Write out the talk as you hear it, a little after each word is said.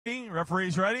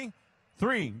Referees ready?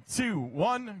 3, 2,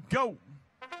 1, go.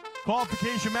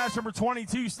 Qualification match number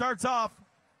 22 starts off.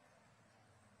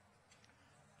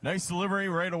 Nice delivery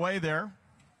right away there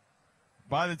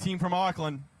by the team from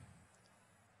Auckland.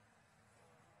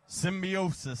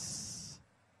 SymbiOHSis.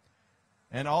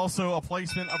 And also a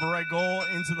placement of a red goal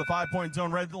into the 5-point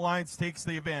zone. Red Alliance takes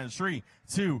the advantage. 3,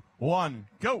 2, 1,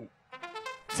 go.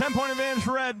 10-point advantage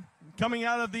for Red coming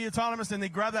out of the autonomous, and they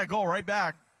grab that goal right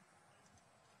back.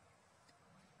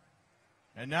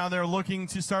 And now they're looking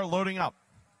to start loading up.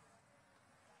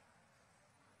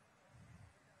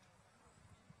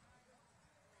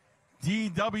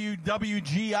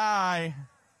 DWWGI.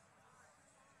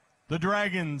 The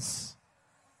Dragons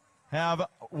have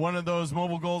one of those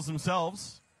mobile goals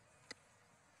themselves.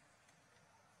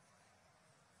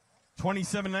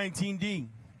 27-19D.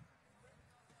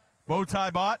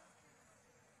 Bowtie bot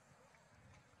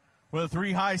with a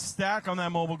 3-high stack on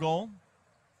that mobile goal.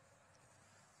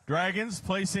 Dragons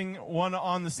placing one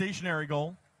on the stationary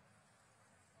goal.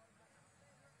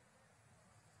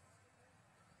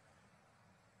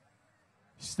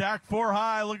 Stack 4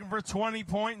 high, looking for a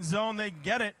 20-point zone. They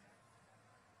get it.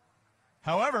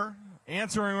 However,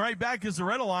 answering right back is the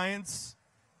Red Alliance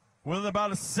with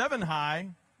about a 7 high.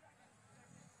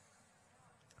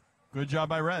 Good job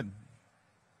by Red.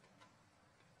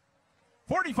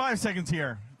 45 seconds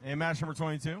here in match number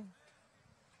 22.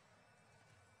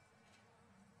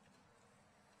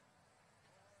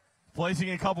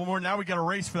 Placing a couple more. Now we got a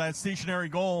race for that stationary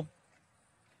goal.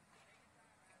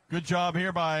 Good job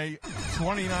here by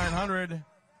 2900,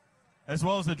 as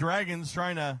well as the Dragons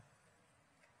trying to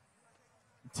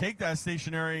take that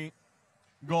stationary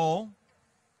goal.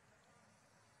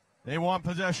 They want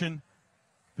possession.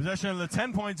 Possession of the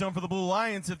 10-point zone for the Blue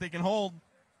Lions if they can hold.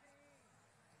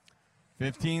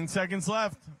 15 seconds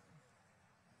left.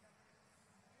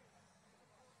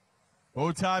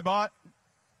 Bowtie bot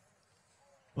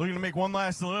looking to make one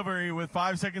last delivery with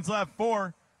 5 seconds left.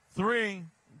 4, 3,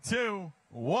 2,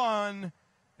 1,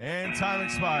 and time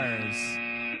expires.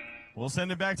 We'll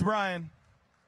send it back to Brian.